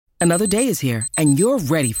Another day is here, and you're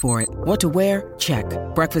ready for it. What to wear? Check.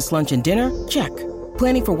 Breakfast, lunch, and dinner? Check.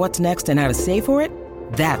 Planning for what's next and how to save for it?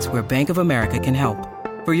 That's where Bank of America can help.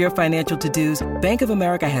 For your financial to-dos, Bank of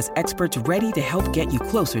America has experts ready to help get you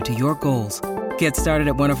closer to your goals. Get started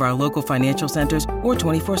at one of our local financial centers or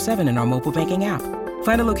 24/7 in our mobile banking app.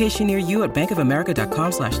 Find a location near you at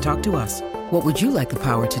bankofamerica.com/talktous. What would you like the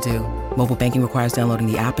power to do? Mobile banking requires downloading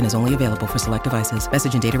the app and is only available for select devices.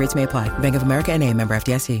 Message and data rates may apply. Bank of America N.A., member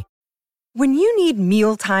FDIC. When you need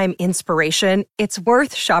mealtime inspiration, it's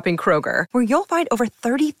worth shopping Kroger, where you'll find over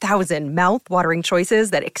 30,000 mouth-watering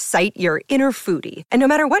choices that excite your inner foodie. And no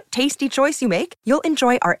matter what tasty choice you make, you'll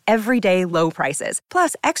enjoy our everyday low prices,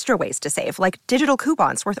 plus extra ways to save, like digital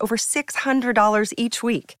coupons worth over $600 each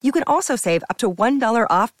week. You can also save up to $1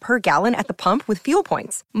 off per gallon at the pump with fuel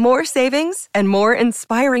points. More savings and more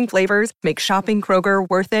inspiring flavors make shopping Kroger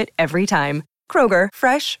worth it every time. Kroger,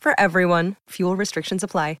 fresh for everyone. Fuel restrictions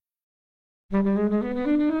apply.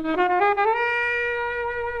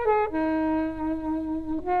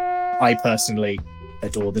 I personally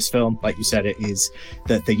adore this film. Like you said, it is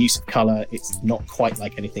the use of colour. It's not quite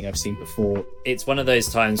like anything I've seen before. It's one of those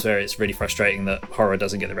times where it's really frustrating that horror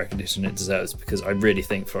doesn't get the recognition it deserves, because I really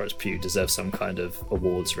think Florence Pugh deserves some kind of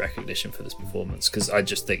awards recognition for this performance, because I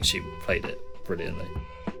just think she played it brilliantly.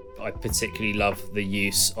 I particularly love the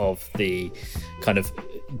use of the kind of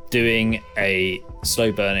doing a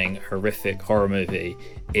slow-burning, horrific horror movie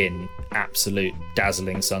in absolute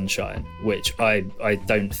dazzling sunshine, which I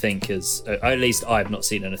don't think is, at least I've not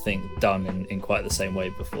seen anything done in quite the same way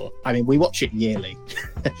before. I mean, we watch it yearly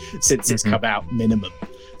since it's come out, minimum.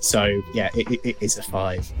 So, yeah, it is a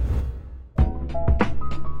 5.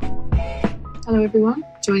 Hello, everyone.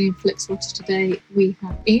 Joining FlixWatcher today, we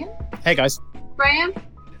have Ian. Hey, guys. Graham.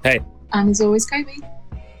 Hey. And as always, Kobe.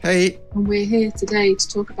 Hey. And we're here today to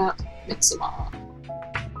talk about Midsommar.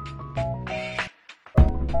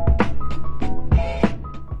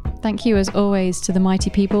 Thank you, as always, to the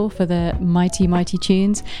mighty people for the mighty, mighty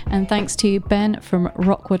tunes. And thanks to Ben from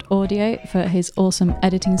Rockwood Audio for his awesome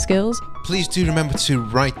editing skills. Please do remember to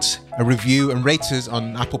write a review and rate us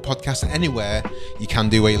on Apple Podcasts and anywhere you can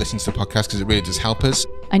do where you listen to the podcast, because it really does help us.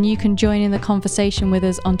 And you can join in the conversation with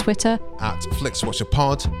us on Twitter at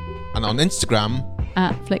FlixWatcherPod and on Instagram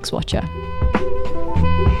at FlixWatcher.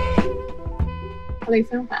 Hello,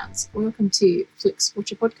 film fans. Welcome to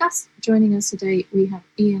FlixWatcher Podcast. Joining us today, we have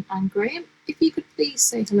Ian and Graham. If you could please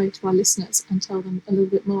say hello to our listeners and tell them a little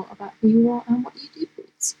bit more about who you are and what you do,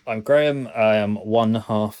 please. I'm Graham. I am one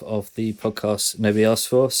half of the podcast Nobody Asked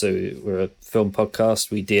For. So we're a film podcast.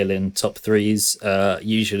 We deal in top threes,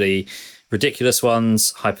 usually ridiculous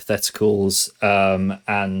ones, hypotheticals,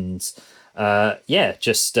 and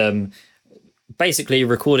basically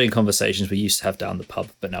recording conversations we used to have down the pub,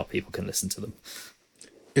 but now people can listen to them.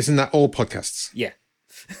 Isn't that all podcasts? Yeah.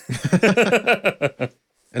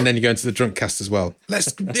 And then you go into the drunk cast as well.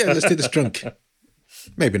 Let's do this drunk.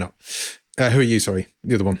 Maybe not. Who are you? Sorry,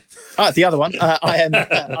 the other one. The other one.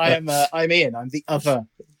 I'm Ian. I'm the other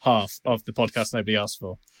half of the podcast Nobody Asked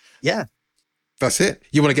For. Yeah. That's it.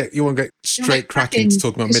 You want to get straight cracking to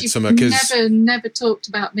talk about Midsommar, because never talked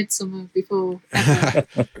about Midsommar before. Ever.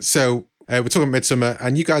 So we're talking about Midsommar,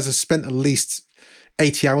 and you guys have spent at least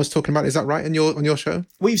 80 hours talking about it. Is that right on your show?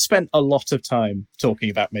 We've spent a lot of time talking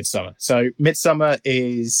about Midsommar. So Midsommar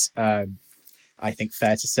is, I think,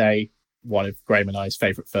 fair to say, one of Graham and I's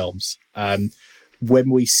favourite films. When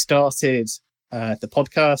we started the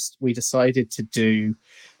podcast, we decided to do.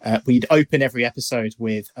 We'd open every episode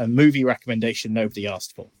with a movie recommendation nobody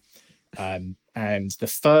asked for. And the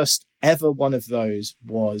first ever one of those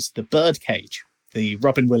was The Birdcage, the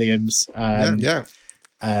Robin Williams.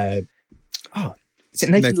 Is it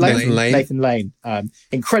Nathan Lane? Nathan Lane.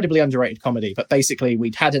 Incredibly underrated comedy. But basically,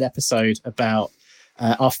 we'd had an episode about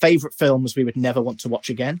our favourite films we would never want to watch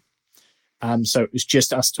again. So it was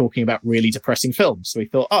just us talking about really depressing films. So we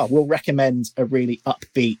thought, we'll recommend a really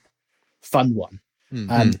upbeat, fun one.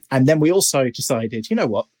 Mm-hmm. And then we also decided, you know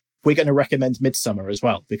what? We're going to recommend Midsommar as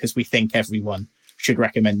well, because we think everyone should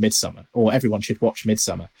recommend Midsommar, or everyone should watch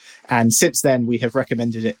Midsommar. And since then, we have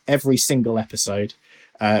recommended it every single episode.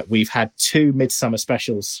 We've had 2 Midsommar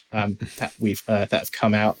specials that have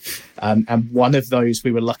come out, and one of those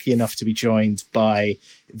we were lucky enough to be joined by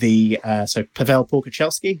Pavel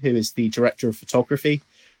Pokachelsky, who is the director of photography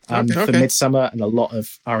for Midsommar, and a lot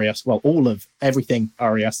of all of everything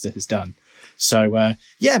Ari Aster has done. So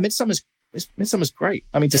Midsommar's great.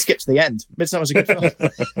 I mean, to skip to the end, Midsommar's a good film.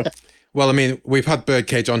 Well, I mean, we've had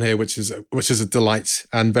Birdcage on here, which is a delight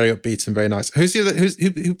and very upbeat and very nice. Who's the other?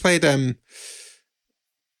 Who played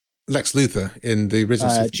Lex Luthor in the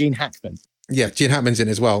original? Gene Hackman. Yeah, Gene Hackman's in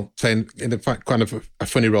as well, playing in kind of a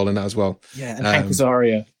funny role in that as well. Yeah, and Hank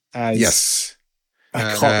Azaria as... Yes.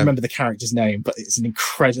 I can't remember the character's name, but it's an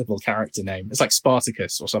incredible character name. It's like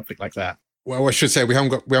Spartacus or something like that. Well, I should say we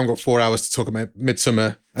haven't got 4 hours to talk about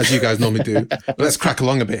Midsommar as you guys normally do. But let's crack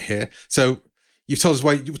along a bit here. So you've told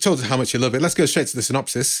us how much you love it. Let's go straight to the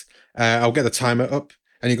synopsis. I'll get the timer up,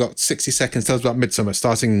 and you've got 60 seconds. Tell us about Midsommar,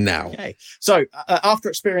 starting now. Okay. So after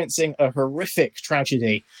experiencing a horrific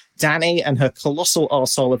tragedy, Danny and her colossal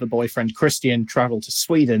arsehole of a boyfriend Christian travel to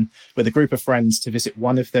Sweden with a group of friends to visit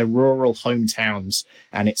one of their rural hometowns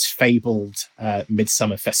and its fabled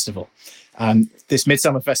Midsummer Festival. This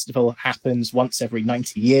Midsummer Festival happens once every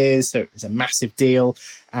 90 years, so it's a massive deal.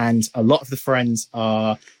 And a lot of the friends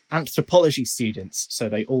are anthropology students, so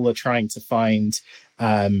they all are trying to find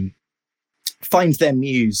their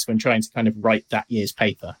muse when trying to kind of write that year's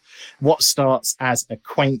paper. What starts as a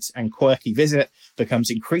quaint and quirky visit becomes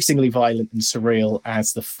increasingly violent and surreal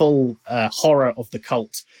as the full horror of the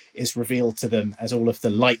cult is revealed to them, as all of the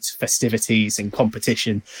light festivities and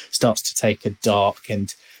competition starts to take a dark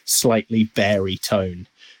and slightly beary tone.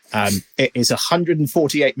 It is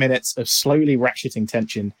 148 minutes of slowly ratcheting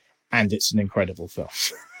tension, and it's an incredible film.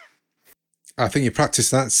 I think you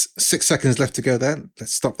practiced that. 6 seconds left to go there.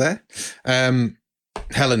 Let's stop there. Helen,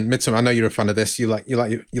 Midsommar, I know you're a fan of this. You like your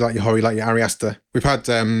horror, you like your Ari Aster. We've had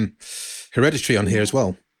Hereditary on here as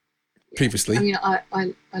well previously. I mean, I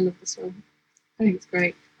love this film. I think it's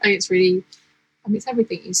great. I think it's really, it's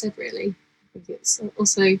everything you said, really. I think it's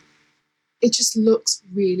also, it just looks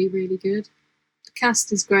really, really good. The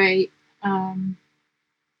cast is great.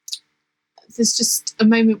 There's just a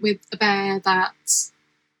moment with a bear that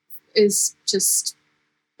is just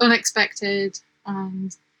unexpected,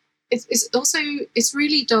 and it's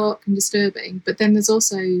really dark and disturbing, but then there's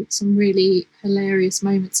also some really hilarious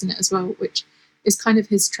moments in it as well, which is kind of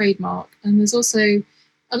his trademark. And there's also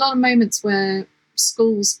a lot of moments where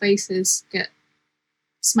school spaces get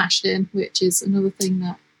smashed in, which is another thing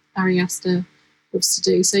that Ari Aster loves to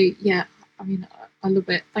do. So yeah, I mean, I love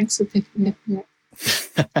it. Thanks for picking it. Yeah.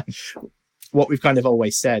 What we've kind of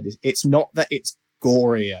always said is it's not that it's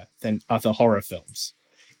gorier than other horror films.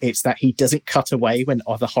 It's that he doesn't cut away when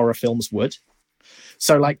other horror films would.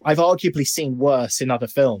 So, like, I've arguably seen worse in other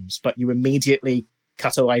films, but you immediately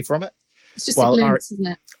cut away from it. It's just a glimpse, isn't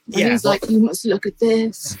it? And he's like, you must look at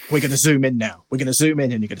this. We're going to zoom in now. We're going to zoom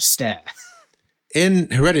in and you're going to stare. In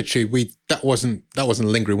Hereditary, that wasn't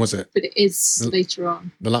lingering, was it? But it is later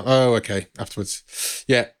on. Oh, okay. Afterwards.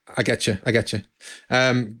 Yeah, I get you.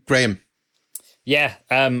 Graham. Yeah,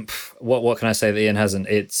 what can I say that Ian hasn't?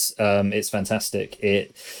 It's fantastic.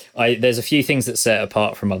 There's a few things that set it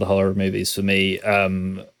apart from other horror movies for me.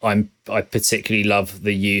 I particularly love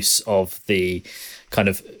the use of the kind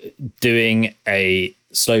of doing a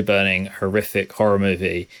slow burning horrific horror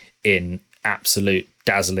movie in absolute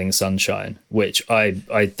dazzling sunshine, which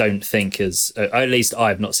I don't think is, at least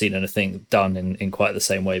I've not seen anything done in quite the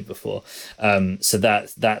same way before. So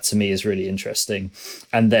that to me is really interesting.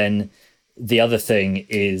 And then the other thing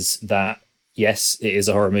is that, yes, it is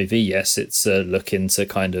a horror movie. Yes, it's a look into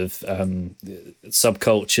kind of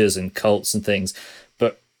subcultures and cults and things.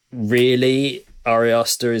 But really, Ari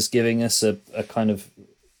Aster is giving us a kind of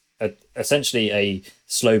essentially a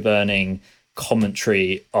slow burning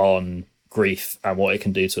commentary on grief and what it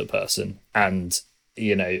can do to a person. And,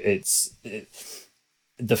 you know,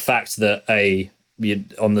 the fact that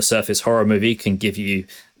on the surface horror movie can give you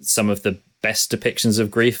some of the best depictions of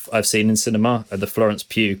grief I've seen in cinema. The Florence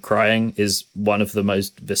Pugh crying is one of the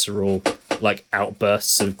most visceral, like,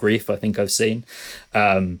 outbursts of grief I think I've seen.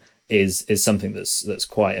 Is something that's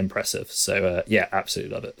quite impressive. So yeah,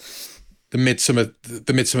 absolutely love it. The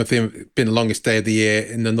Midsommar theme, being the longest day of the year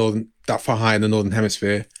in the northern, that far high in the northern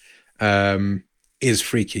hemisphere, is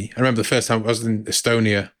freaky. I remember the first time I was in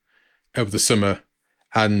Estonia over the summer,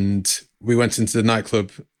 and we went into the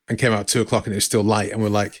nightclub and came out at 2:00 and it was still light, and we're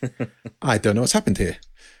like, I don't know what's happened here.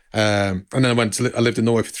 And then I lived in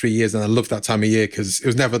Norway for 3 years, and I loved that time of year because it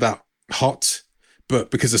was never that hot, but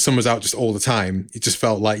because the sun was out just all the time, it just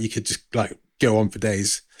felt like you could just like go on for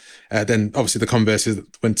days. Then obviously the converse is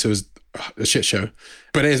that winter was a shit show,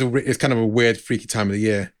 but it's kind of a weird, freaky time of the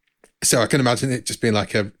year. So I can imagine it just being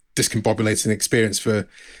like a discombobulating experience for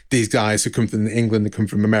these guys who come from England, they come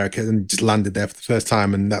from America and just landed there for the first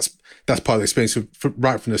time, and that's part of the experience.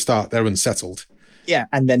 Right from the start, they're unsettled. Yeah,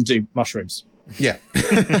 and then do mushrooms. Yeah.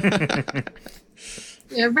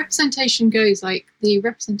 Yeah, representation goes, like, the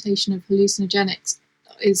representation of hallucinogenics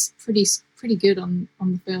is pretty good on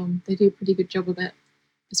the film. They do a pretty good job of it,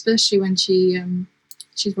 especially when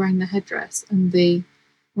she's wearing the headdress and the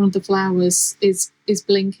one of the flowers is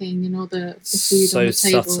blinking, and all the food on the table.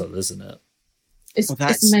 So subtle, isn't it? It's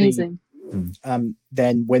amazing.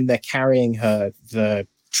 Then when they're carrying her, the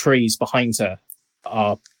trees behind her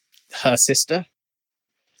are her sister.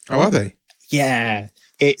 Oh, are they? Yeah.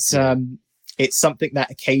 It's something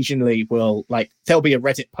that occasionally will, like, there'll be a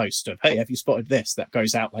Reddit post of, hey, have you spotted this? That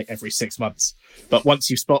goes out like every 6 months. But once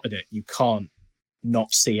you've spotted it, you can't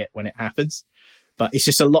not see it when it happens. But it's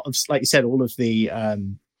just a lot of, like you said, all of the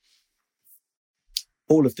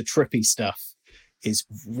trippy stuff is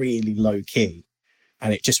really low key.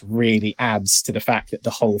 And it just really adds to the fact that the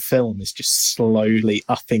whole film is just slowly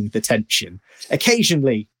upping the tension,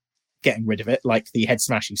 occasionally getting rid of it, like the head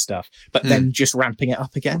smashing stuff, but then just ramping it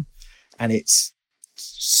up again. And it's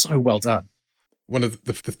so well done. One of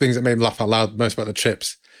the things that made me laugh out loud most about the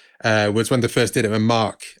trips was when they first did it, when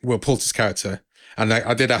Mark, Will Poulter's character, and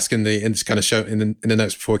I did ask in this kind of show in the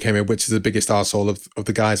notes before it came in, which is the biggest arsehole of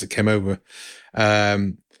the guys that came over.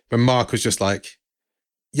 When Mark was just like,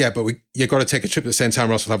 yeah, but you got to take a trip at the same time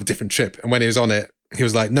or else we'll have a different trip. And when he was on it, he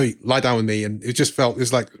was like, no, lie down with me. And it just felt, it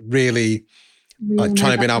was like really like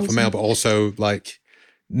trying to be an alpha male, but also like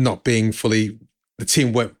not being fully, the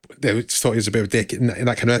team they just thought he was a bit of a dick in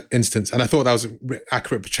that kind of instance. And I thought that was an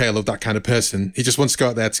accurate portrayal of that kind of person. He just wants to go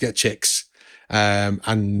out there to get chicks.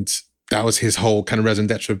 And that was his whole kind of raison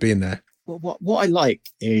d'etre of being there. Well, what I like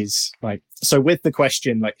is, like, so with the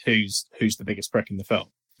question, like, who's the biggest prick in the film?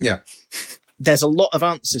 Yeah. There's a lot of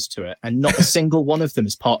answers to it, and not a single one of them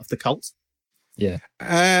is part of the cult. Yeah.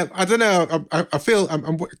 I don't know. I feel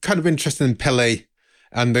I'm kind of interested in Pele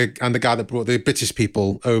and the guy that brought the British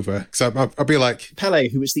people over. So I'll be like, Pele,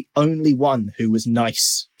 who was the only one who was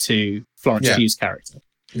nice to Florence Pugh's character.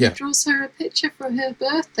 He draws her a picture for her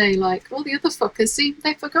birthday, like all the other fuckers. See,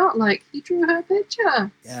 they forgot. Like, he drew her a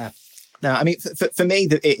picture. Yeah. No, I mean, for me,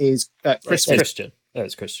 that it is Christian. Oh,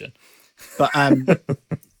 it's Christian. But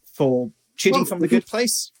for Chidi from The Good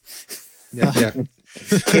Place,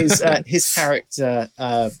 his character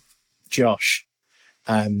Josh,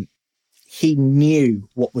 he knew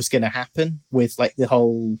what was going to happen with, like, the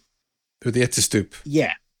whole with the Etterstoop.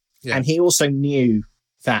 Yeah, and he also knew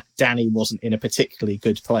that Danny wasn't in a particularly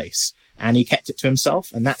good place, and he kept it to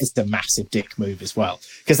himself, and that is the massive dick move as well,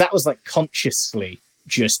 because that was like consciously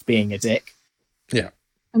just being a dick. Yeah,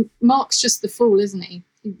 and Mark's just the fool, isn't he?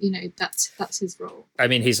 You know, that's his role. I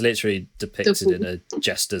mean, he's literally depicted in a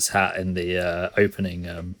jester's hat in the opening.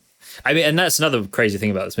 I mean, and that's another crazy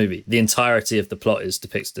thing about this movie. The entirety of the plot is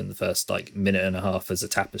depicted in the first like minute and a half as a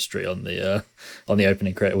tapestry on the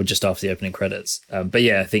opening credit, or just after the opening credits. But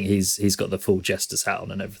yeah, I think he's got the full jester's hat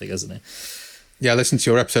on and everything, hasn't he? Yeah, I listened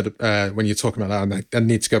to your episode when you're talking about that, and I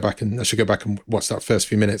need to go back and I should go back and watch that first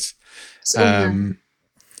few minutes.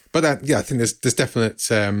 But that, I think there's definite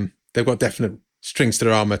they've got definite strings to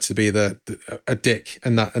their armor to be a dick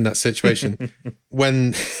in that situation.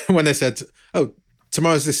 when they said, "Oh,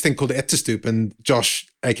 tomorrow's this thing called the Etterstoop," and Josh,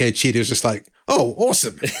 aka Chidi, was just like, "Oh,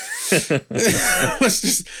 awesome!" Let's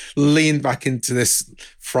just lean back into this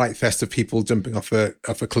fright fest of people jumping off a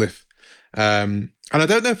cliff. And I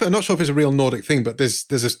don't know I'm not sure if it's a real Nordic thing, but there's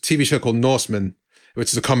a TV show called Norseman,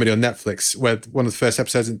 which is a comedy on Netflix, where one of the first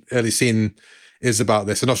episodes in early scene is about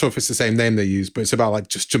this. I'm not sure if it's the same name they use, but it's about like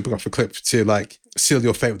just jumping off a cliff to like seal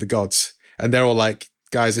your fate with the gods. And they're all like,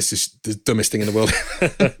 guys, this is the dumbest thing in the world.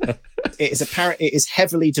 It is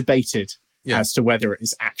heavily debated as to whether it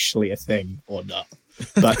is actually a thing or not.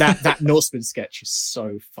 But that Norseman sketch is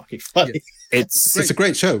so fucking funny. Yeah. It's a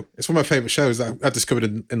great show. It's one of my favorite shows that I discovered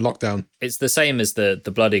in lockdown. It's the same as the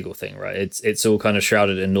Blood Eagle thing, right? It's all kind of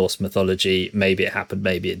shrouded in Norse mythology. Maybe it happened,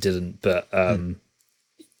 maybe it didn't. But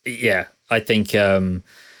yeah, I think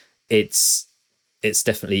it's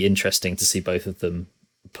definitely interesting to see both of them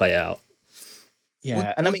play out.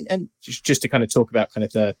 Yeah, and I mean, and just to kind of talk about kind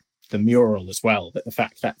of the mural as well, that the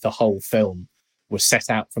fact that the whole film was set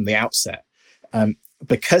out from the outset,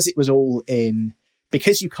 because it was all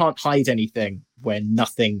because you can't hide anything when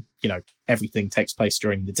nothing, everything takes place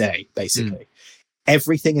during the day, basically.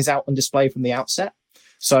 Everything is out on display from the outset.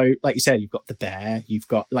 So, like you said, you've got the bear, you've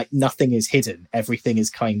got, like, nothing is hidden. Everything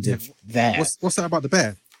is kind of there. What's that about the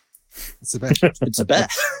bear? It's a bear. It's a bear.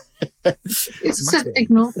 It's just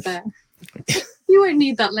ignore the bear. You won't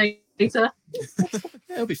need that later.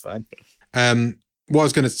 It'll be fine. What I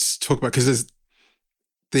was going to talk about, because there's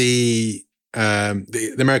the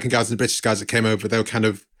American guys and the British guys that came over, they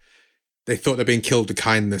thought they're being killed with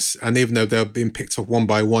kindness. And even though they were being picked up one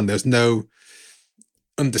by one, there's no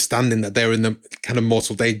understanding that they were in the kind of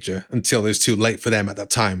mortal danger until it was too late for them at that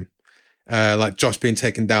time. Like Josh being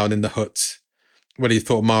taken down in the hut when he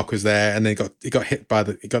thought Mark was there, and then he got hit by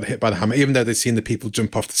the hammer, even though they'd seen the people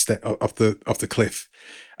jump off the cliff,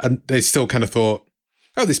 and they still kind of thought,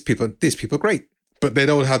 oh, these people are great. But they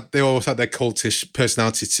always had their cultish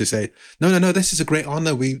personality to say, no, this is a great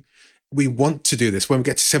honor. We want to do this. When we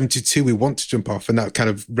get to 72, we want to jump off, and that kind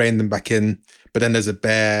of reined them back in. But then there's a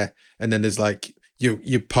bear, and then there's like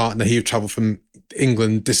your partner who traveled from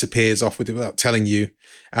England disappears off with it without telling you,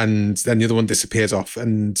 and then the other one disappears off,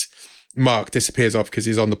 and Mark disappears off because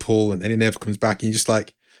he's on the pool, and then he never comes back. And you're just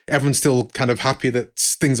like, everyone's still kind of happy that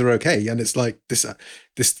things are okay, and it's like this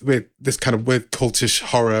kind of weird cultish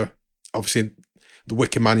horror. Obviously, The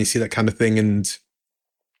Wicker Man, you see that kind of thing, and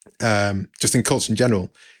just in culture in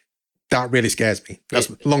general, that really scares me.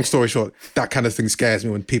 That's long story short. That kind of thing scares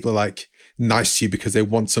me when people are like nice to you because they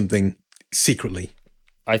want something secretly.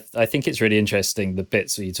 I think it's really interesting the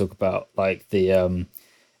bits where you talk about like the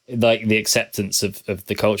acceptance of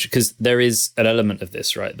the culture, because there is an element of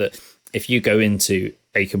this, right? That if you go into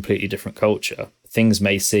a completely different culture, things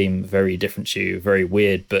may seem very different to you, very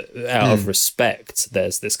weird, but out of respect,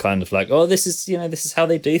 there's this kind of like, oh, this is how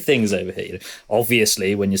they do things over here.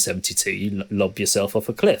 Obviously, when you're 72, you lob yourself off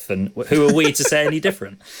a cliff, and who are we to say any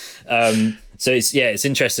different? So it's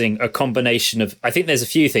interesting. A combination of, I think there's a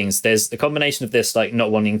few things. There's a combination of this, like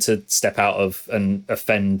not wanting to step out of and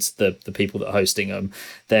offend the people that are hosting them.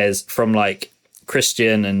 There's from like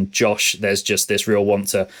Christian and Josh, there's just this real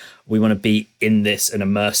we want to be in this and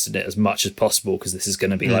immersed in it as much as possible, because this is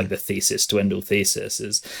going to be like the thesis to end all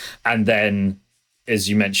theses. And then, as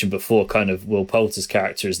you mentioned before, kind of Will Poulter's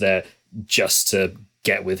character is there just to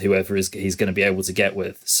get with whoever he's going to be able to get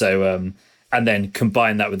with. So, and then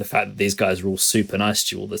combine that with the fact that these guys are all super nice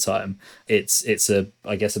to you all the time. It's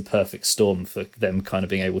I guess a perfect storm for them kind of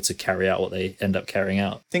being able to carry out what they end up carrying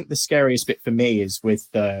out. I think the scariest bit for me is with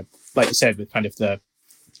like you said, with kind of the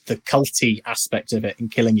culty aspect of it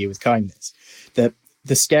and killing you with kindness.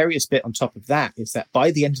 The scariest bit on top of that is that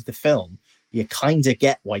by the end of the film, you kind of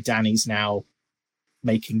get why Dani's now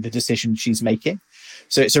making the decision she's making.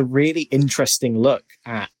 So it's a really interesting look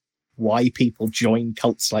at why people join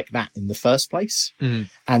cults like that in the first place.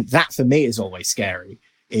 And that for me is always scary,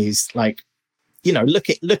 is like, you know,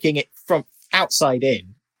 looking it from outside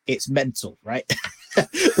in, it's mental, right?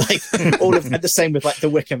 Like all of the same with like The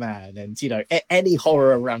Wicker Man and, you know, any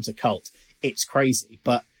horror around a cult, it's crazy.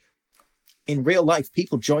 But in real life,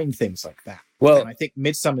 people join things like that. Well, and I think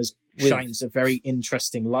Midsommar shines a very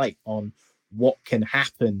interesting light on what can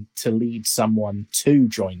happen to lead someone to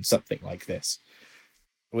join something like this.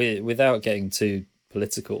 Without getting too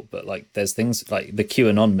political, but like there's things like the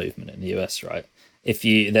QAnon movement in the US, right?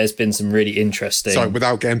 There's been some really interesting. Sorry,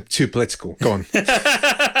 without getting too political, go on.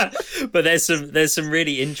 But there's some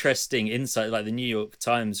really interesting insight. Like the New York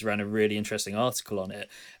Times ran a really interesting article on it,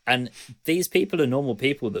 and these people are normal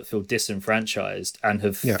people that feel disenfranchised and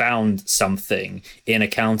have found something in a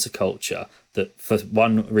counterculture that, for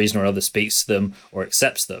one reason or another, speaks to them or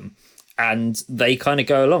accepts them. And they kind of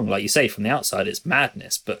go along, like you say, from the outside, it's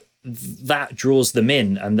madness, but that draws them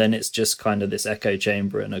in. And then it's just kind of this echo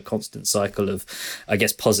chamber and a constant cycle of, I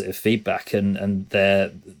guess, positive feedback. And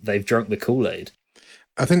they've drunk the Kool-Aid.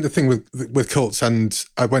 I think the thing with cults, and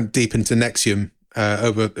I went deep into NXIVM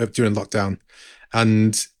during lockdown,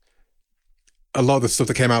 and a lot of the stuff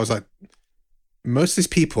that came out was like, most of these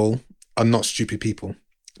people are not stupid people,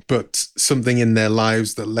 but something in their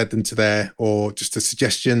lives that led them to there, or just a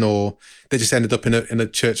suggestion, or they just ended up in a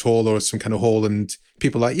church hall or some kind of hall, and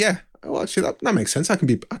people are like, yeah, well, actually that makes sense. I can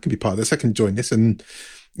be part of this. I can join this. And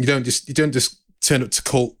you don't just turn up to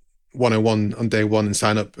Cult 101 on day one and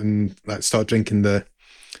sign up and like start drinking the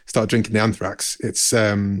anthrax. It's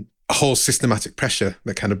a whole systematic pressure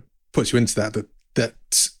that kind of puts you into that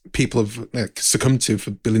people have succumbed to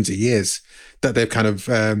for billions of years, that they've kind of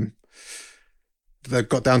they've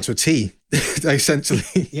got down to a T, essentially.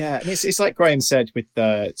 Yeah, and it's like Graham said with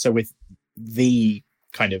the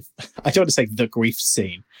kind of, I don't want to say the grief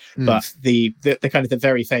scene, but the kind of the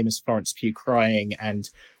very famous Florence Pugh crying and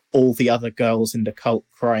all the other girls in the cult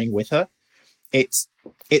crying with her. It's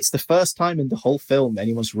the first time in the whole film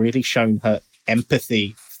anyone's really shown her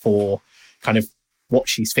empathy for kind of what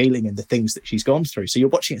she's feeling and the things that she's gone through. So you're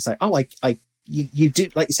watching it, it's like, oh, you do,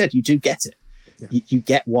 like you said, you do get it. Yeah. You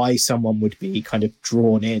get why someone would be kind of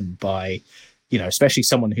drawn in by, you know, especially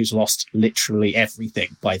someone who's lost literally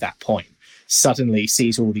everything by that point, suddenly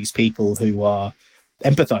sees all these people who are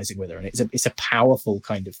empathizing with her, and it's a powerful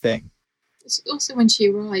kind of thing. It's also when she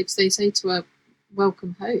arrives, they say to her,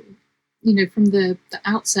 welcome home. You know, from the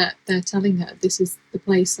outset, they're telling her this is the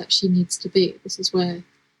place that she needs to be. This is where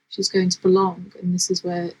she's going to belong, and this is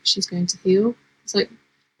where she's going to heal. It's like,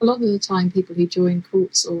 a lot of the time people who join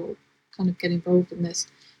cults or kind of get involved in this,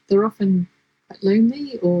 they're often quite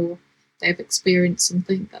lonely, or they've experienced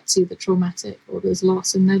something that's either traumatic or there's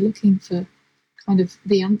loss, and they're looking for kind of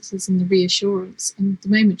the answers and the reassurance. And the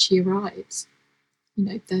moment she arrives,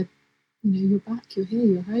 you're back, you're here,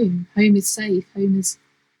 you're home. Home is safe. Home is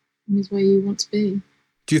where you want to be.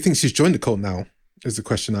 Do you think she's joined the cult now? Is the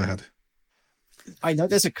question I had. I know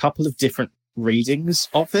there's a couple of different readings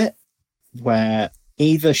of it where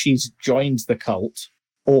either she's joined the cult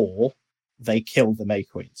or they kill the May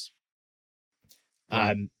Queens.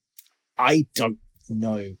 I don't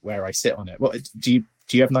know where I sit on it. What do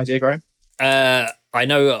you have an idea, Graham? I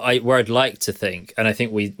know where I'd like to think, and I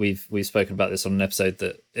think we've spoken about this on an episode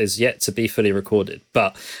that is yet to be fully recorded.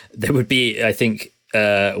 But there would be, I think,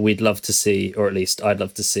 we'd love to see, or at least I'd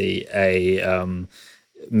love to see a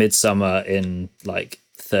Midsummer in like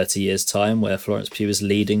 30 years' time, where Florence Pugh is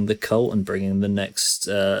leading the cult and bringing the next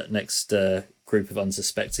group of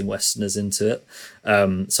unsuspecting Westerners into it.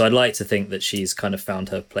 So I'd like to think that she's kind of found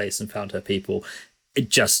her place and found her people,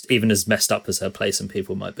 just even as messed up as her place and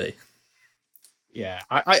people might be. Yeah,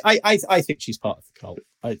 I think she's part of the cult.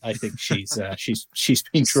 I think she's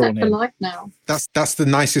been drawn in. For life now. That's the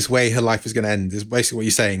nicest way her life is going to end. Is basically what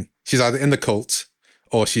you're saying. She's either in the cult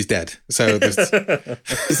or she's dead. So these are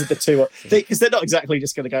the two, because they're not exactly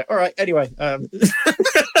just going to go, all right, anyway,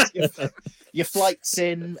 your flight's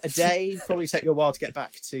in a day, probably take you a while to get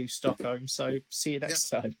back to Stockholm, so see you next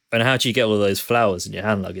time. And how do you get all of those flowers in your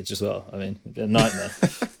hand luggage as well? I mean, it'd be a nightmare.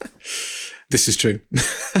 This is true.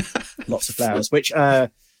 Lots of flowers, which,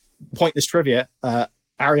 pointless trivia,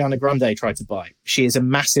 Ariana Grande tried to buy. She is a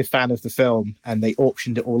massive fan of the film, and they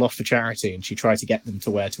auctioned it all off for charity, and she tried to get them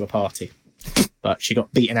to wear to a party. But she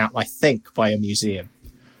got beaten out, I think, by a museum.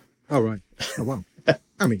 Oh, right. Oh, wow.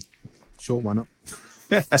 I mean, sure, why not?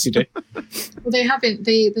 Yeah, as you do. Well, they haven't.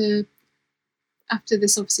 The after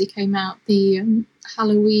this obviously came out, the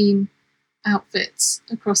Halloween outfits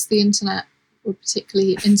across the internet were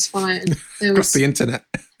particularly inspired. There across the internet.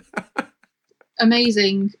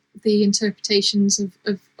 Amazing, the interpretations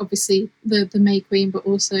of obviously the May Queen, but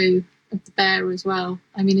also of the bear as well.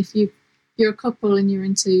 I mean, if you're a couple and you're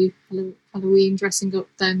into Halloween dressing up,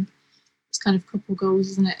 then it's kind of couple goals,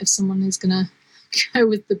 isn't it? If someone is going to go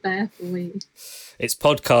with the bear for you. It's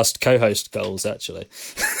podcast co-host goals, actually.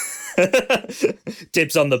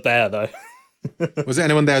 Dibs on the bear, though. Was there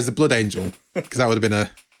anyone there as the Blood Angel? Because that would have been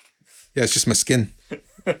it's just my skin.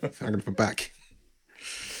 I'm going to put back.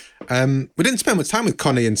 We didn't spend much time with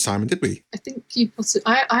Connie and Simon, did we? I think you possibly...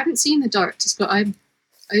 I haven't seen the director's cut. I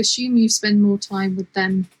assume you spend more time with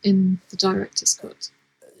them in the director's cut.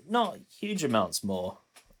 Not huge amounts more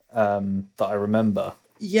that I remember.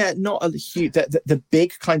 Yeah, not a huge... The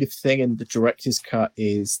big kind of thing in the director's cut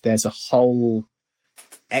is there's a whole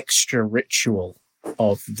extra ritual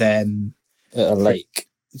of them... At a lake.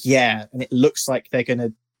 Yeah, and it looks like they're going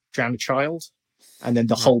to drown a child. And then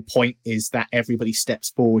the whole point is that everybody steps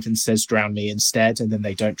forward and says, drown me instead, and then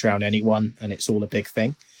they don't drown anyone, and it's all a big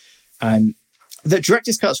thing. The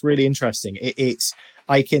director's cut's really interesting.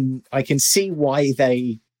 I can see why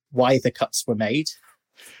the cuts were made,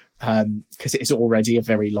 because it is already a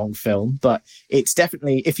very long film. But it's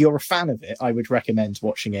definitely, if you're a fan of it, I would recommend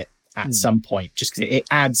watching it at some point, just because it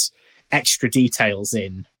adds extra details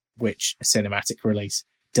in which a cinematic release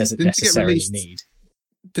doesn't necessarily need.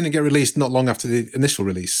 Didn't it get released not long after the initial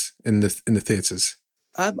release in the theaters?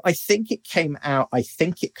 I think it came out. I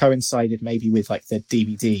think it coincided maybe with like the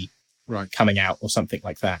DVD coming out or something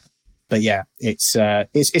like that. But yeah, it's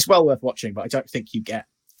well worth watching. But I don't think you get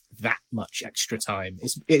that much extra time.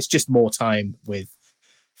 It's just more time with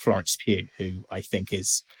Florence Pugh, who I think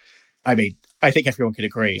is. I mean, I think everyone could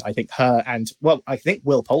agree. I think her and I think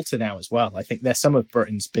Will Poulter now as well. I think they're some of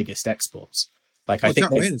Britain's biggest exports. Like I think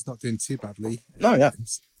Jack Rayner's not doing too badly. No, yeah,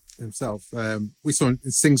 himself. We saw him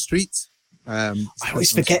in Sing Street. I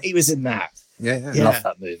always forget he was in that. Yeah. Love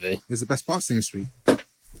that movie. It's the best part of Sing Street, not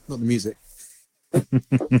the music.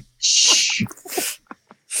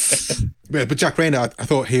 But Jack Rayner, I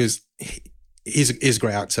thought he's a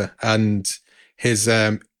great actor, and his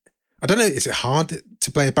I don't know, is it hard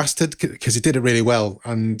to play a bastard? Because he did it really well,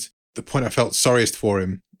 and the point I felt sorriest for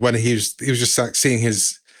him when he was just like seeing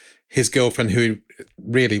his girlfriend who he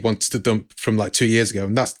really wants to dump from like 2 years ago,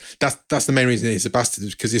 and that's the main reason he's a bastard,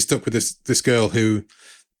 is because he's stuck with this girl who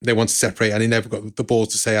they want to separate, and he never got the balls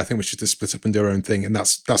to say, I think we should just split up and do our own thing, and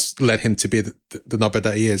that's led him to be the knobhead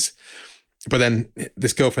that he is. But then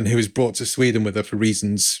this girlfriend who was brought to Sweden with her for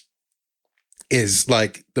reasons is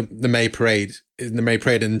like the May Parade,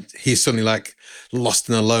 and he's suddenly like lost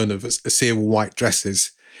and alone of a sea of white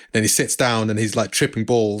dresses. Then he sits down and he's like tripping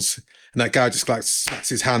balls, and that guy just like smacks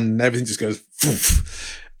his hand and everything just goes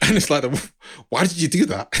poof. And it's like, why did you do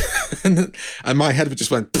that? and my head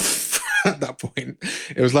just went poof at that point.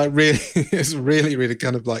 It was like really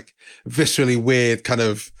kind of like viscerally weird, kind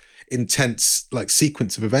of intense like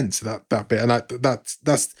sequence of events, that bit. And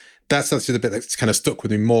that's actually the bit that's kind of stuck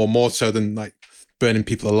with me more so than like burning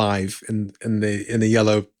people alive in the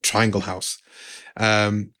yellow triangle house. But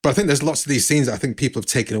I think there's lots of these scenes that I think people have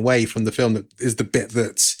taken away from the film that is the bit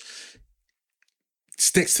that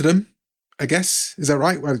sticks to them, I guess. Is that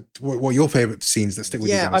right? What are your favourite scenes that stick with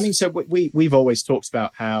you guys? Yeah, I mean, so we've always talked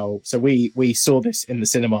about how, so we saw this in the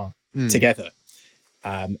cinema together,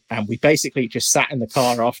 and we basically just sat in the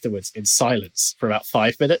car afterwards in silence for about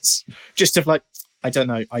 5 minutes, just of like, I don't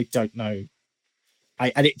know. And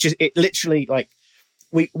it literally like,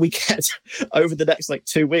 we kept, over the next like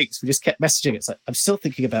 2 weeks, we just kept messaging. It's like, I'm still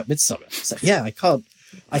thinking about Midsommar. It's like, yeah, I can't,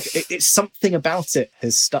 it's something about it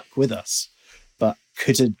has stuck with us, but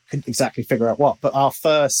couldn't exactly figure out what. But our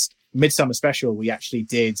first Midsommar special, we actually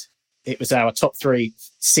did, it was our top 3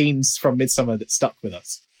 scenes from Midsommar that stuck with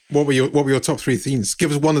us. What were your top 3 scenes?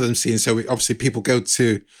 Give us one of them scenes. So obviously people go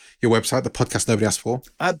to your website, the podcast nobody asked for.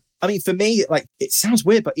 I mean, for me, like, it sounds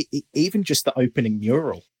weird, but even just the opening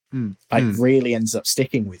mural, really ends up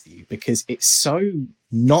sticking with you because it's so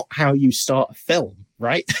not how you start a film,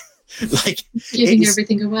 right? Like giving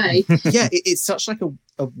everything away. Yeah, it's such like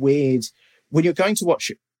a weird, when you're going to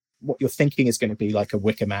watch what you're thinking is going to be like a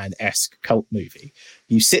Wicker Man-esque cult movie,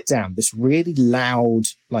 you sit down, this really loud,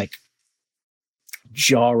 like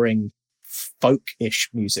jarring folk-ish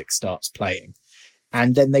music starts playing,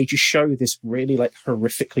 and then they just show this really like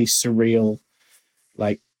horrifically surreal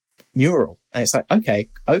like mural, and it's like, okay,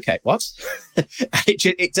 what?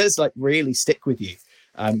 it does like really stick with you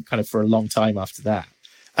kind of for a long time after that.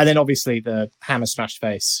 And then obviously the hammer smash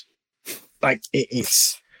face, like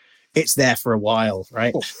it's there for a while,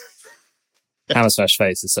 right? Oh. Hammer Smash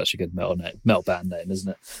Face is such a good metal band name, isn't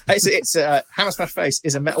it? It's Hammer Smash Face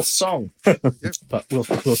is a metal song, but we'll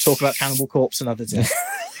talk about Cannibal Corpse another day.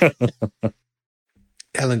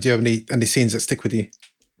 Helen, do you have any scenes that stick with you?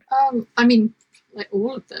 I mean, like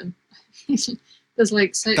all of them. There's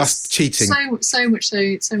like that's cheating. So much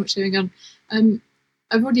going on.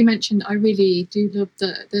 I've already mentioned I really do love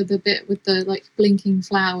the bit with the like blinking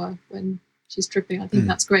flower when she's tripping. I think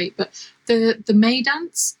that's great. But the May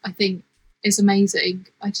dance, I think, is amazing.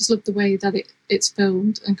 I just love the way that it's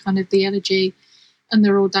filmed and kind of the energy, and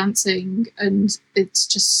they're all dancing, and it's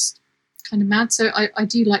just kind of mad. So I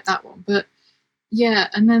do like that one. But yeah,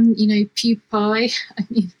 and then PewPie. I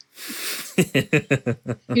mean,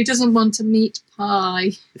 who doesn't want to meet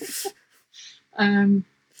Pie?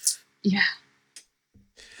 Yeah.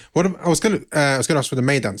 What I was going to ask for the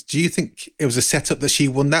May dance. Do you think it was a setup that she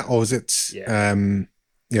won that, or was it? Yeah.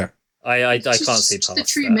 Yeah. I can't see past the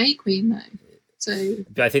true that. May Queen though. So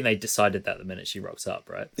I think they decided that the minute she rocked up,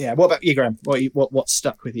 right? Yeah. What about you, Graham? What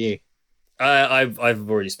stuck with you? I've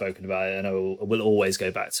already spoken about it, and I will always go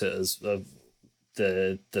back to it as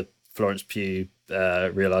the Florence Pugh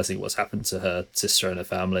realizing what's happened to her sister and her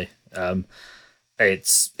family.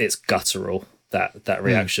 It's guttural, that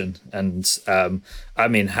reaction, and I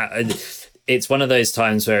mean, it's one of those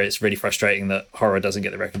times where it's really frustrating that horror doesn't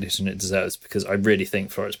get the recognition it deserves, because I really think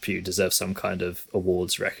Florence Pugh deserves some kind of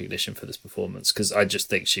awards recognition for this performance, because I just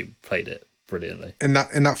think she played it brilliantly. In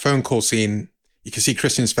that phone call scene, you can see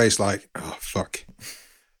Christian's face like, oh fuck,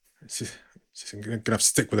 I'm gonna have to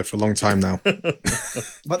stick with it for a long time now.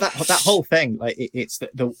 But that whole thing, like it's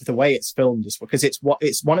the way it's filmed, is because it's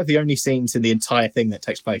one of the only scenes in the entire thing that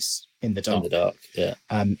takes place in the dark. In the dark, yeah.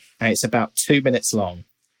 And it's about 2 minutes long,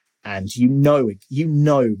 and you know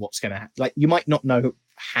what's going to happen. Like, you might not know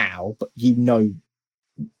how, but you know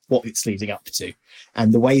what it's leading up to,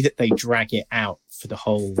 and the way that they drag it out for the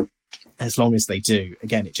whole, as long as they do,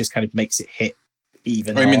 again, it just kind of makes it hit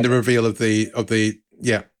even. I mean, the reveal of the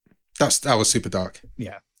yeah. That was super dark.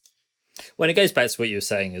 Yeah. When it goes back to what you were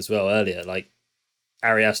saying as well earlier, like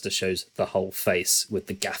Ari Aster shows the whole face with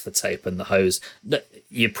the gaffer tape and the hose.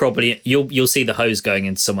 You'll see the hose going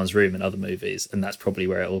into someone's room in other movies, and that's probably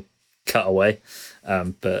where it will cut away.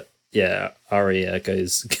 But yeah, Ari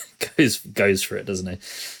goes for it, doesn't he?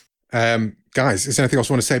 Guys, is there anything else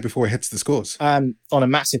you want to say before we head to the scores? On a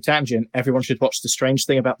massive tangent, everyone should watch The Strange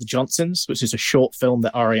Thing About the Johnsons, which is a short film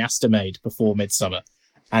that Ari Aster made before Midsommar.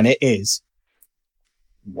 And it is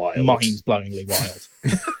wild, mind-blowingly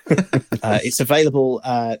wild. It's available.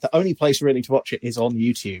 The only place really to watch it is on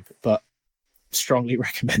YouTube, but strongly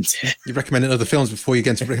recommend it. You recommended other films before you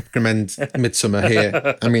get to recommend Midsommar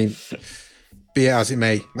here. I mean, be it as it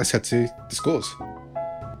may, let's head to the scores.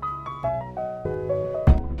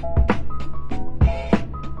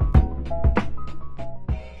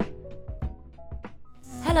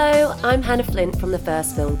 I'm Hannah Flint from the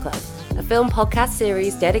First Film Club, a film podcast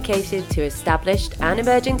series dedicated to established and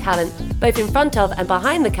emerging talent, both in front of and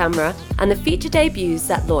behind the camera, and the feature debuts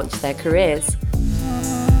that launched their careers.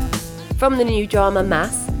 From the new drama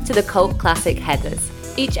Mass to the cult classic Heathers,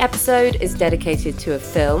 each episode is dedicated to a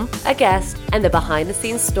film, a guest, and the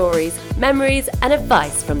behind-the-scenes stories, memories, and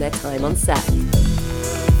advice from their time on set.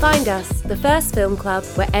 Find us, the First Film Club,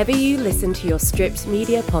 wherever you listen to your Stripped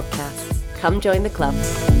Media podcasts. Come join the club.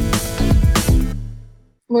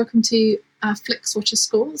 Welcome to our FlixWatcher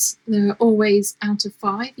scores. They're always out of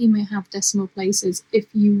 5. You may have decimal places if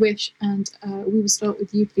you wish, and we will start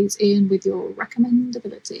with you, please, Ian, with your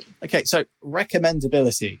recommendability. Okay, so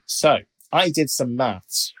recommendability. So I did some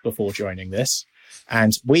maths before joining this,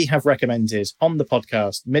 and we have recommended on the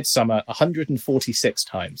podcast Midsommar 146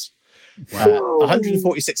 times.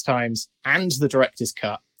 146 times, and the director's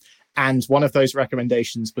cut. And one of those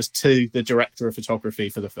recommendations was to the director of photography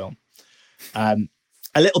for the film.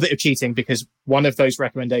 A little bit of cheating, because one of those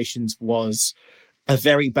recommendations was a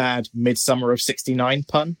very bad Midsummer of 69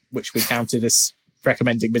 pun, which we counted as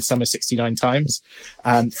recommending Midsummer 69 times.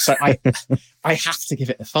 So I have to give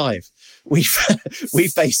it a 5.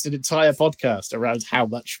 We've based an entire podcast around how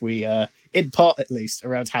much we, in part at least,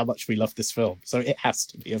 around how much we love this film. So it has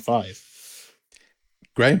to be a 5.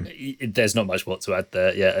 Graham? There's not much more to add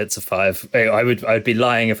there. Yeah, it's a 5. I'd be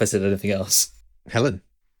lying if I said anything else. Helen?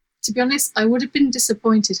 To be honest, I would have been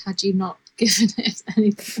disappointed had you not given it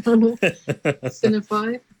anything than a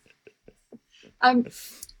 5.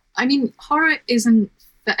 I mean, horror isn't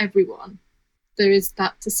for everyone. There is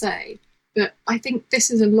that to say. But I think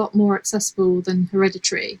this is a lot more accessible than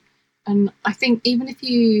Hereditary. And I think even if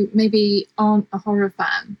you maybe aren't a horror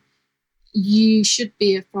fan, you should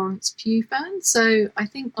be a Florence Pugh fan. So I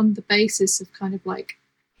think on the basis of kind of like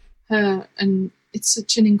her, and it's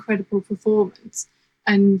such an incredible performance.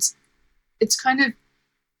 And it's kind of,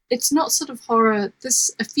 it's not sort of horror. There's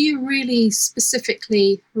a few really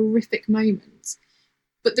specifically horrific moments,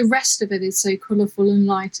 but the rest of it is so colourful and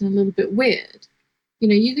light and a little bit weird. You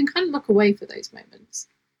know, you can kind of look away for those moments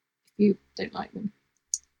if you don't like them.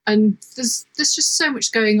 And there's just so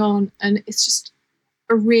much going on, and it's just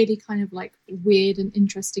a really kind of like weird and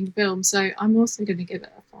interesting film. So I'm also going to give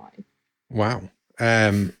it a 5. Wow.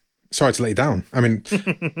 Sorry to let you down. I mean,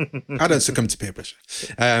 I don't succumb to peer pressure.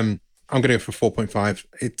 I'm going to go for 4.5.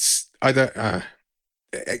 It's either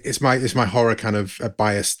it's my horror kind of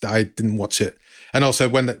bias that I didn't watch it, and also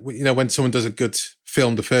when someone does a good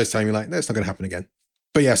film the first time, you're like, no, it's not going to happen again.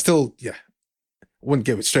 But yeah, still, yeah, I wouldn't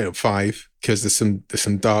give it straight up 5 because there's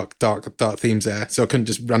some dark themes there. So I couldn't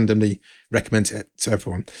just randomly recommend it to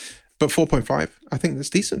everyone. But 4.5, I think that's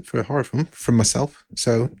decent for a horror film from myself.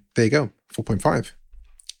 So there you go, 4.5.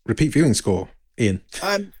 Repeat viewing score, Ian.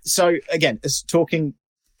 So again, as talking,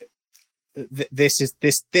 this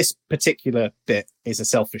particular bit is a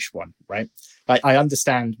selfish one, right? I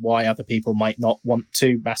understand why other people might not want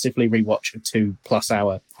to massively rewatch a 2+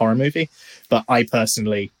 hour horror movie, but I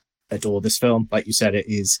personally adore this film. Like you said, it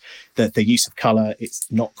is the use of color.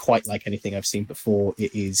 It's not quite like anything I've seen before.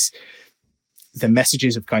 It is the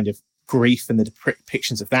messages of kind of grief and the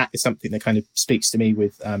depictions of that is something that kind of speaks to me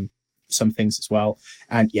with some things as well.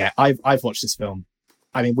 And yeah, I've watched this film.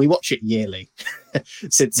 I mean, we watch it yearly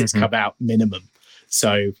since it's come out minimum.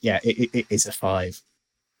 So yeah, it is a 5.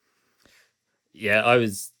 Yeah, I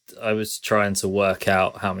was trying to work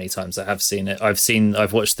out how many times I have seen it.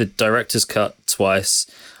 I've watched the director's cut twice.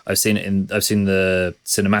 I've seen the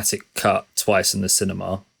cinematic cut twice in the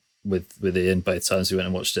cinema with Ian. Both times we went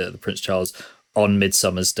and watched it at the Prince Charles on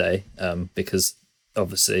Midsummer's Day, because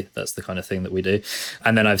obviously that's the kind of thing that we do.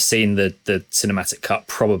 And then I've seen the cinematic cut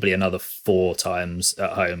probably another 4 times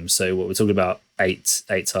at home. So what we're talking about 8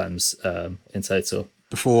 times in total.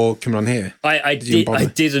 Before coming on here, I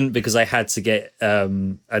didn't, because I had to get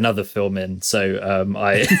another film in. So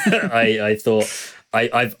I thought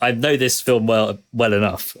I know this film well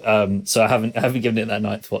enough. So I haven't given it that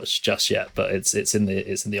 9th watch just yet. But it's in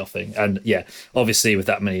the offing. And yeah, obviously with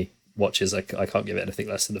that many watches, I can't give it anything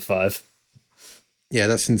less than a 5. Yeah,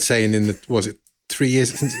 that's insane. Was it 3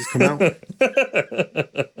 years since it's come out?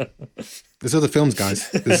 There's other films, guys.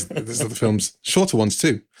 There's other films, shorter ones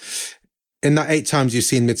too. In that 8 times you've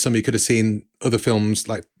seen Midsommar, you could have seen other films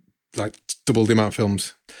like double the amount of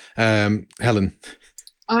films. Helen?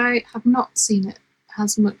 I have not seen it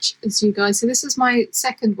as much as you guys. So this is my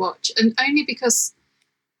 2nd watch, and only because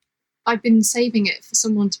I've been saving it for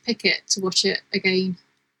someone to pick it to watch it again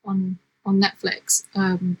on Netflix,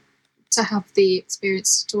 to have the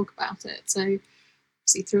experience to talk about it. So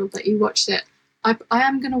obviously thrilled that you watched it. I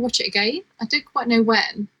am going to watch it again. I don't quite know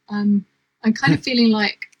when. I'm kind of feeling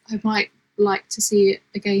like I might like to see it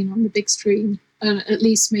again on the big screen, and at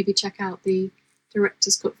least maybe check out the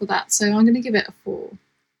director's cut for that. So I'm going to give it a 4.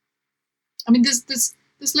 I mean, there's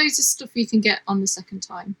loads of stuff you can get on the second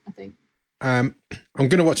time, I think. I'm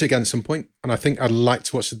going to watch it again at some point, and I think I'd like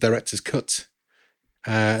to watch the director's cut,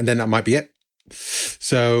 and then that might be it.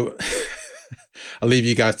 So I'll leave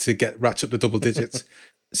you guys to get wrapped up the double digits.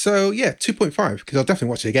 So yeah, 2.5, because I'll definitely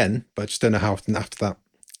watch it again, but I just don't know how often after that.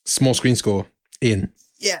 Small screen score, Ian.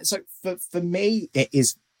 Yeah, so for me, it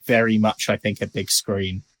is very much, I think, a big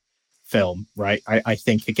screen film, right? I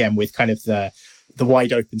think, again, with kind of the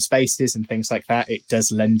wide open spaces and things like that, it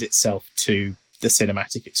does lend itself to the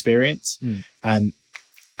cinematic experience. And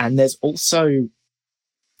there's also, I'm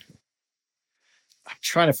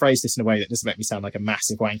trying to phrase this in a way that doesn't make me sound like a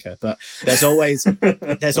massive wanker, but there's always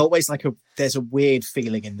like there's a weird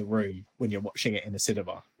feeling in the room when you're watching it in a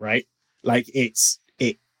cinema, right? Like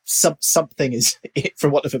something is, for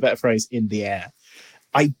want of a better phrase, in the air.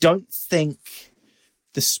 I don't think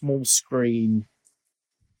the small screen,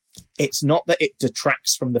 it's not that it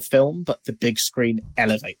detracts from the film, but the big screen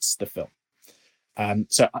elevates the film.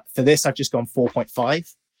 So for this, I've just gone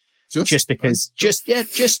 4.5, just because, just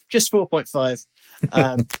 4.5.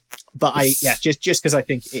 But just because I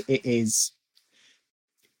think it is,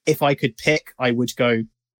 if I could pick, I would go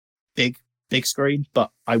big screen,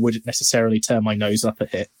 but I wouldn't necessarily turn my nose up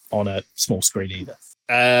at it on a small screen either.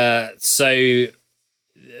 So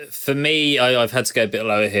for me, I've had to go a bit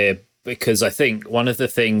lower here, because I think one of the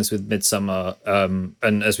things with Midsommar,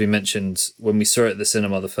 and as we mentioned when we saw it at the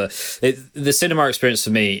cinema, the cinema experience for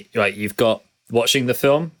me, like, you've got watching the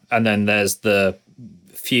film, and then there's the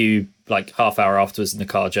few, like, half hour afterwards in the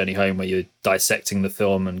car journey home where you're dissecting the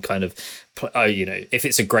film and kind of, if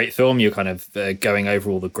it's a great film, you're kind of going over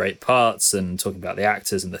all the great parts and talking about the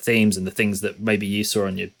actors and the themes and the things that maybe you saw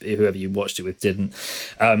and whoever you watched it with didn't.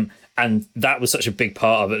 And that was such a big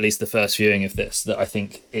part of at least the first viewing of this, that I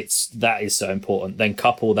think that is so important. Then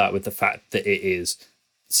couple that with the fact that it is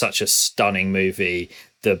such a stunning movie,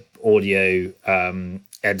 the audio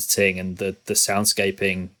editing and the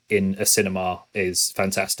soundscaping in a cinema is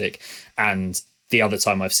fantastic. And the other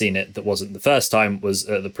time I've seen it that wasn't the first time was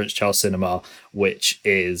at the Prince Charles Cinema, which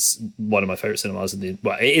is one of my favourite cinemas it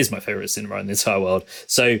is my favourite cinema in the entire world.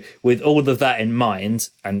 So with all of that in mind,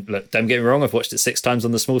 and look, don't get me wrong, I've watched it 6 times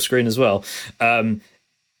on the small screen as well.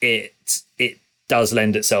 It does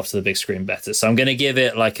lend itself to the big screen better. So I'm going to give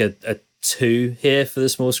it like a 2 here for the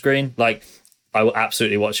small screen. Like, I will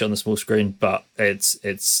absolutely watch it on the small screen, but it's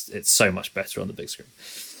so much better on the big screen.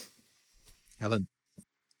 Helen.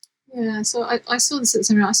 Yeah, so I saw this at the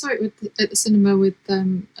cinema. I saw it at the cinema with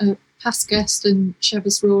a past guest and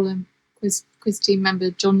Chevys Roll quiz team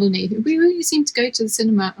member John Lunny, who we really seem to go to the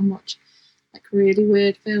cinema and watch like really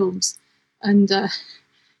weird films. And I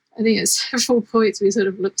think at several points we sort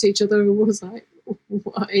of looked at each other and was like,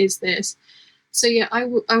 "What is this?" So yeah, I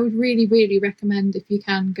would really, really recommend, if you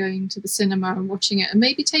can, going to the cinema and watching it, and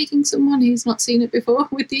maybe taking someone who's not seen it before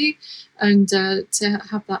with you, and to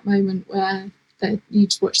have that moment where you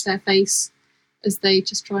just watch their face as they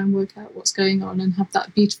just try and work out what's going on, and have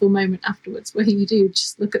that beautiful moment afterwards where you do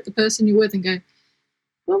just look at the person you're with and go,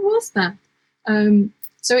 what was that?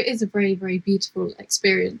 So it is a very, very beautiful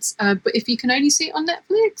experience. But if you can only see it on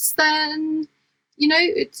Netflix, then,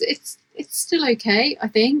 it's still okay, I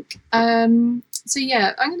think. So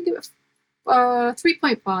yeah, I'm going to give it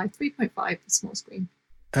 3.5 for small screen.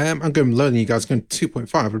 I'm going lower than you guys, going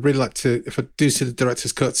 2.5. I'd really like to, if I do see the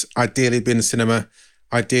director's cuts, ideally be in the cinema,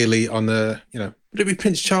 ideally on the, would it be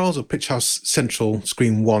Prince Charles or Prince Charles Central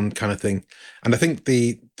Screen 1 kind of thing? And I think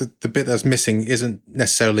the bit that's missing isn't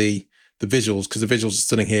necessarily the visuals, because the visuals are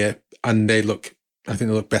stunning here, and I think they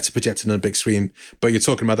look better projected on a big screen. But you're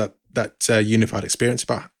talking about that unified experience,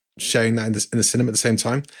 about sharing that in the cinema at the same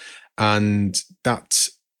time, and that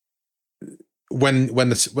when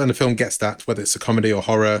the film gets that, whether it's a comedy or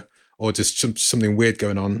horror or just something weird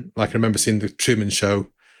going on, like I remember seeing The Truman Show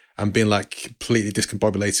and being like completely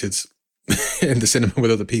discombobulated in the cinema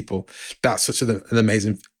with other people. That's such an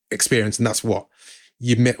amazing experience, and that's what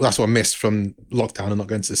I missed from lockdown and not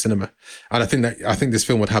going to the cinema. And I think this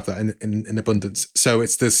film would have that in abundance. So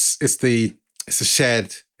it's a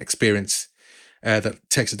shared experience that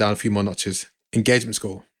takes it down a few more notches. Engagement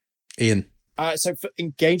score, Ian. So for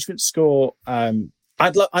engagement score,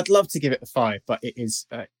 I'd love to give it a 5, but it is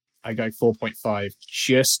I go 4.5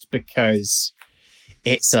 just because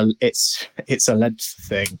it's a length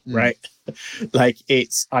thing, right? Like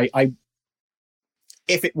if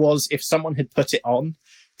someone had put it on,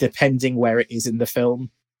 depending where it is in the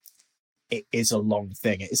film, it is a long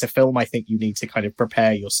thing. It is a film I think you need to kind of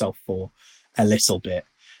prepare yourself for a little bit.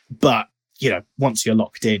 But, once you're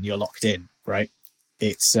locked in, right?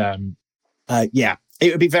 It's, it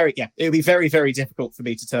would be very, very difficult for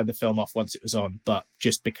me to turn the film off once it was on. But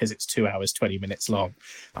just because it's 2 hours, 20 minutes long,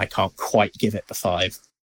 I can't quite give it the 5.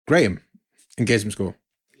 Graham, engagement score.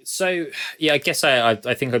 So, I guess I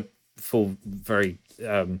think I fall very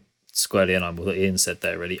squarely in line with what Ian said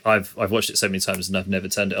there, really. I've watched it so many times and I've never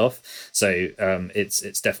turned it off. So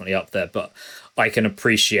it's definitely up there. But I can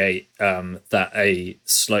appreciate that a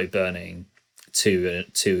slow burning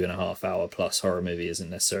 2.5 hour plus horror movie isn't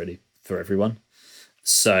necessarily for everyone.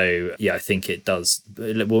 So I think it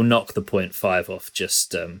will knock the 0.5 off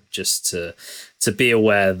just to be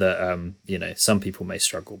aware that some people may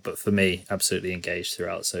struggle, but for me, absolutely engaged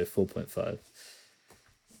throughout. So 4.5.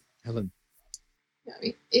 Helen.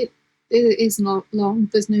 It is not long.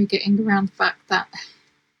 There's no getting around the fact that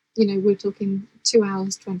we're talking 2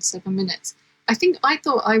 hours 27 minutes. I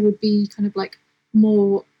thought I would be kind of like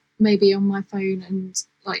more maybe on my phone and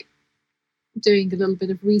like doing a little bit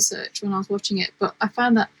of research when I was watching it, but I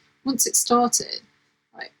found that once it started,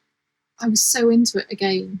 like I was so into it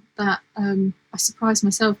again that I surprised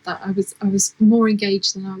myself that I was more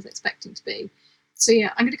engaged than I was expecting to be. So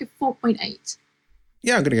I'm going to go 4.8.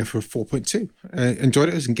 Yeah, I'm going to go for a 4.2. Enjoyed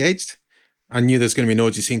it. I was engaged. I knew there's going to be an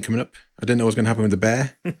orgy scene coming up. I didn't know what was going to happen with the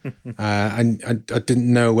bear. And I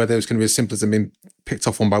didn't know whether it was going to be as simple as them being picked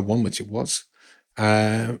off one by one, which it was.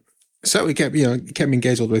 So it kept me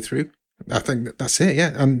engaged all the way through. I think that's it,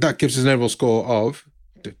 yeah. And that gives us an overall score of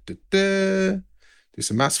do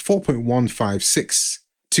some maths,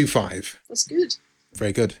 4.15625. That's good.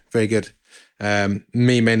 Very good, very good.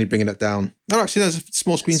 Me mainly bringing it down. Oh, actually, there's a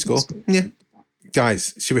small screen score. Yeah.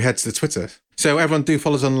 Guys, should we head to the Twitter? So everyone do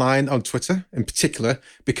follow us online on Twitter in particular,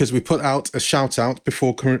 because we put out a shout out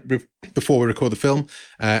before we record the film,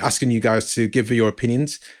 asking you guys to give your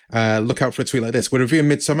opinions. Look out for a tweet like this. We're reviewing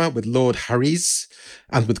Midsommar with Lord Harry's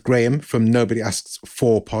and with Graham from Nobody Asks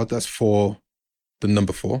For Pod. That's for the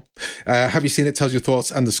number 4. Have you seen it? Tells your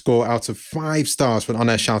thoughts and the score out of 5 stars for an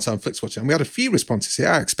on-air shout out on FlixWatcher. And we had a few responses here.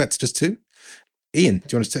 I expected us to. Ian, do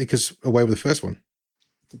you want to take us away with the first one?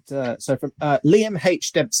 So from Liam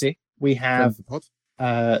H. Dempsey, we have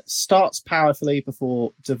starts powerfully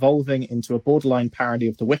before devolving into a borderline parody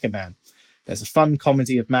of The Wicker Man. There's a fun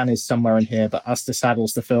comedy of man is somewhere in here, but Asta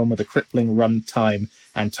saddles the film with a crippling run time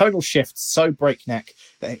and tonal shifts so breakneck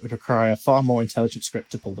that it would require a far more intelligent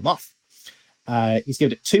script to pull them off. He's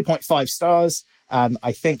given it 2.5 stars.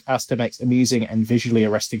 I think Asta makes amusing and visually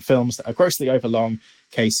arresting films that are grossly overlong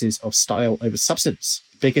cases of style over substance.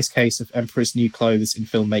 Biggest case of Emperor's New Clothes in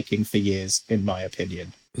filmmaking for years, in my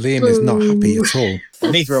opinion. Liam is not happy at all.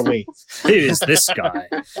 Neither are we. Who is this guy?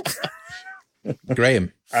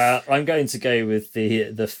 Graham. I'm going to go with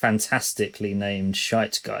the fantastically named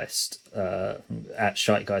Scheitgeist at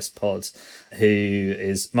Scheitgeist Pod, who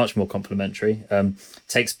is much more complimentary,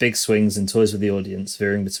 takes big swings and toys with the audience,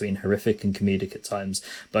 veering between horrific and comedic at times,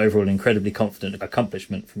 but overall incredibly confident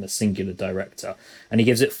accomplishment from a singular director. And he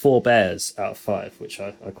gives it 4 bears out of 5, which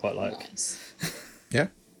I quite like. Nice. Yeah.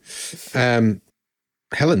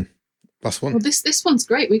 Helen. Last one. Well, this one's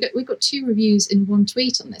great. We got 2 reviews in one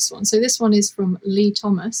tweet on this one. So this one is from Lee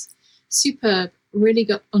Thomas. Superb. Really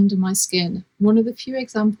got under my skin. One of the few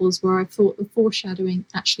examples where I thought the foreshadowing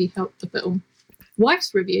actually helped the film.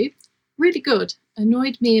 Wife's review. Really good.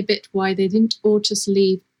 Annoyed me a bit why they didn't all just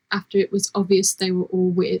leave after it was obvious they were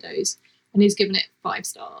all weirdos. And he's given it 5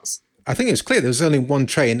 stars. I think it was clear there was only one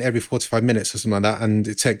train every 45 minutes or something like that, and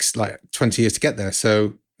it takes like 20 years to get there.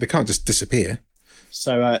 So they can't just disappear.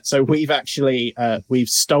 So we've actually we've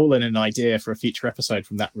stolen an idea for a future episode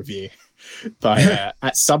from that review. But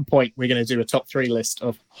at some point, we're going to do a top 3 list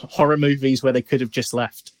of horror movies where they could have just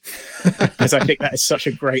left, because I think that is such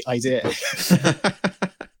a great idea.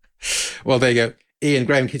 Well, there you go. Ian,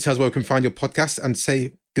 Graham, can you tell us where we can find your podcast and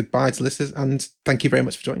say goodbye to listeners? And thank you very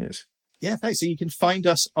much for joining us. Yeah, thanks. So you can find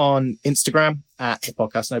us on Instagram at the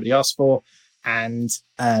podcast Nobody Asked For. And so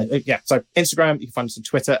Instagram, you can find us on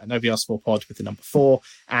Twitter at Nobody Asked For Pod with the number 4,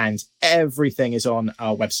 and everything is on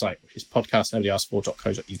our website, which is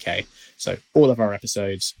podcastnobodyaskfor.co.uk. So all of our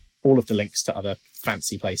episodes, all of the links to other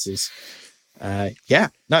fancy places.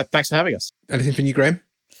 Thanks for having us. Anything from you, Graham?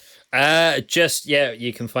 You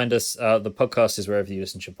can find us. The podcast is wherever you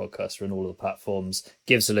listen to your podcast. We're on all of the platforms.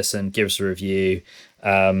 Give us a listen, give us a review,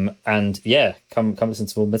 come listen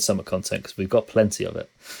to more Midsommar content, because we've got plenty of it.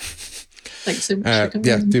 Thanks so much.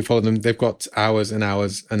 Do follow them. They've got hours and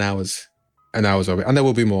hours and hours and hours of it, and there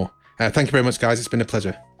will be more. Thank you very much, guys. It's been a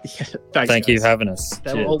pleasure. Yeah, thanks, Thank you for having us.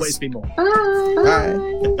 There will always be more.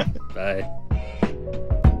 Bye. Bye. Bye.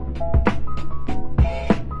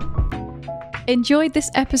 Enjoyed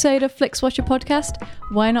this episode of FlixWatcher Podcast?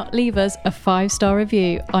 Why not leave us a 5-star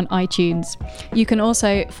review on iTunes? You can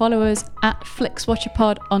also follow us at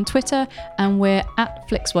FlixWatcherPod on Twitter, and we're at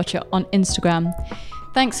FlixWatcher on Instagram.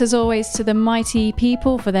 Thanks as always to the mighty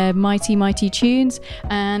people for their mighty tunes,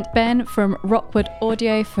 and Ben from Rockwood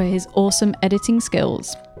Audio for his awesome editing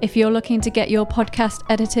skills. If you're looking to get your podcast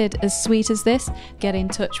edited as sweet as this, get in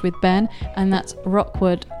touch with Ben, and that's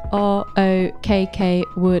Rockwood, ROKK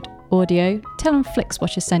Wood Audio. Tell them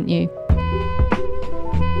FlixWatcher sent you.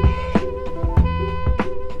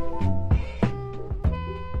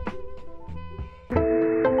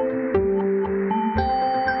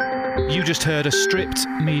 You just heard a Stripped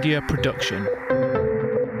Media production.